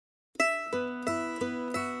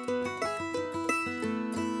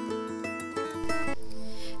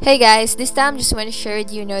Hey guys, this time just want to share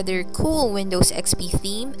with you another cool Windows XP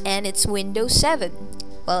theme, and it's Windows 7.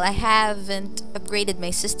 Well, I haven't upgraded my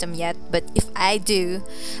system yet, but if I do,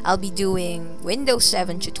 I'll be doing Windows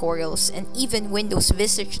 7 tutorials and even Windows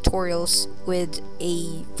Vista tutorials with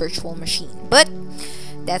a virtual machine. But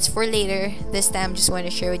that's for later. This time just want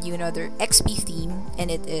to share with you another XP theme, and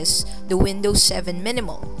it is the Windows 7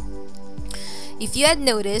 Minimal. If you had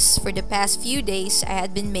noticed, for the past few days, I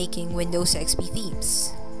had been making Windows XP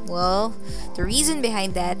themes. Well, the reason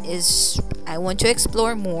behind that is I want to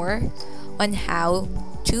explore more on how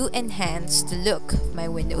to enhance the look of my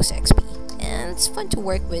Windows XP. And it's fun to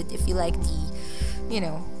work with if you like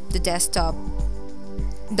the desktop,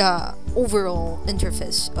 the overall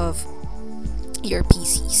interface of your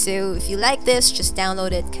PC. So if you like this, just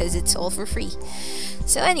download it because it's all for free.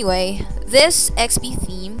 So anyway, this XP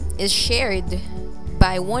theme is shared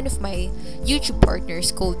by one of my YouTube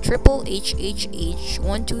partners called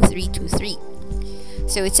HHH12323.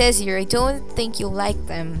 So it says here, I don't think you'll like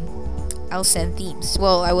them. I'll send themes.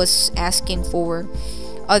 Well, I was asking for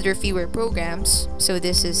other viewer programs, so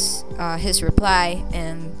this is his reply,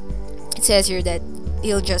 and it says here that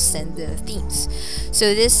he'll just send the themes.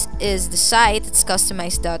 So this is the site. It's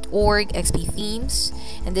customize.org XP themes,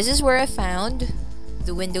 and this is where I found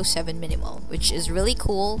the Windows 7 Minimal, which is really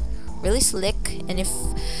cool, really slick. And if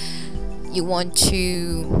you want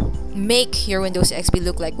to make your Windows XP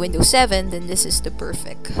look like Windows 7, then this is the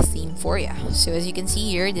perfect theme for you. So as you can see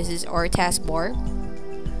here, this is our taskbar.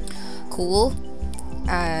 Cool.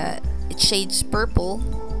 It shades purple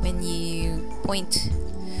when you point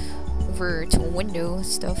over to a window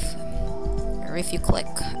stuff, or if you click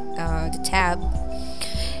the tab.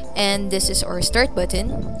 And this is our start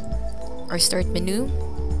button, our start menu.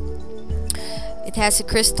 It has a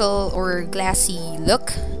crystal or glassy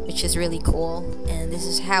look, which is really cool, and this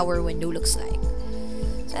is how our window looks like.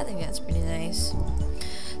 So I think that's pretty nice.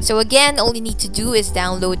 So again, all you need to do is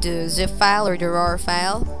download the zip file or the RAR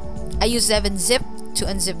file. I use 7-zip to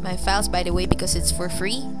unzip my files, by the way, because it's for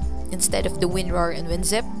free instead of the WinRAR and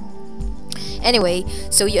WinZip. Anyway,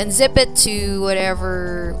 so you unzip it to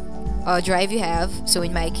whatever drive you have. So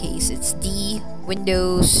in my case, it's D,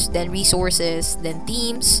 Windows, then Resources, then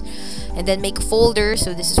Themes, and then make a folder.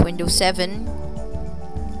 So this is Windows 7,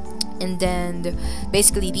 and then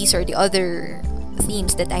basically these are the other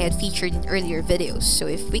themes that I had featured in earlier videos. So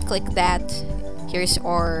if we click that, here's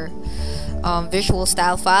our visual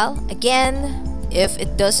style file. Again, if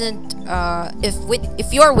it doesn't,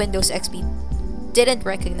 if your Windows XP didn't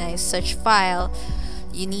recognize such file,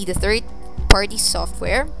 you need a third-party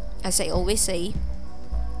software. As I always say,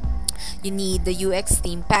 you need the UX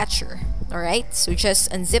theme patcher. Alright, so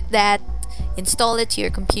just unzip that, install it to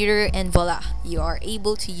your computer, and voila, you are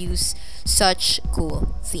able to use such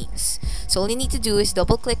cool themes. So all you need to do is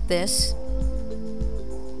double click this,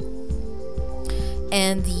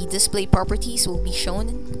 and the display properties will be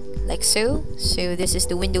shown like so. So this is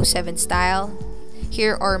the Windows 7 style.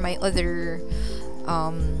 Here are my other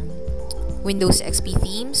Windows XP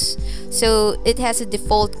themes. So it has a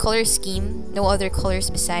default color scheme, no other colors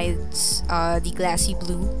besides the glassy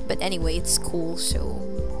blue, but anyway, it's cool, so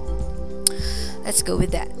let's go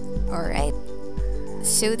with that. Alright,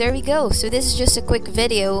 so there we go. So this is just a quick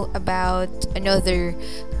video about another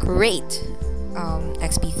great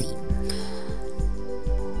XP theme.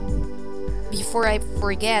 Before I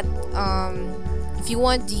forget, if you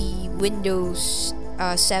want the Windows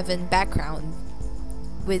 7 background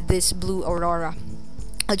with this blue aurora,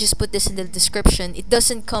 I'll just put this in the description. It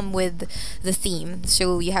doesn't come with the theme,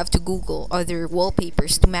 so you have to Google other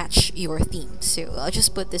wallpapers to match your theme. So I'll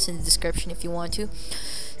just put this in the description if you want to.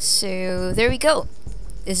 So there we go.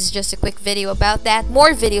 This is just a quick video about that.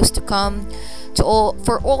 More videos to come.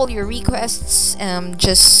 For all your requests,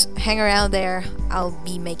 just hang around there. I'll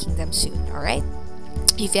be making them soon. Alright?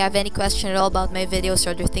 If you have any question at all about my videos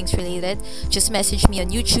or other things related, just message me on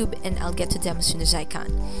YouTube and I'll get to them as soon as I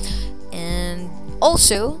can. And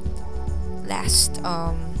also, last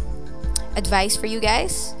advice for you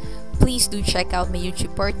guys, please do check out my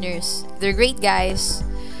YouTube partners. They're great guys.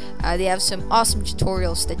 They have some awesome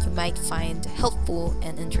tutorials that you might find helpful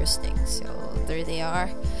and interesting. So there they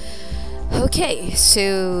are. Okay,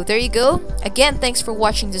 so there you go. Again, thanks for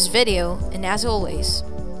watching this video, and as always,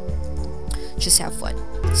 just have fun.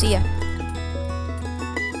 See ya.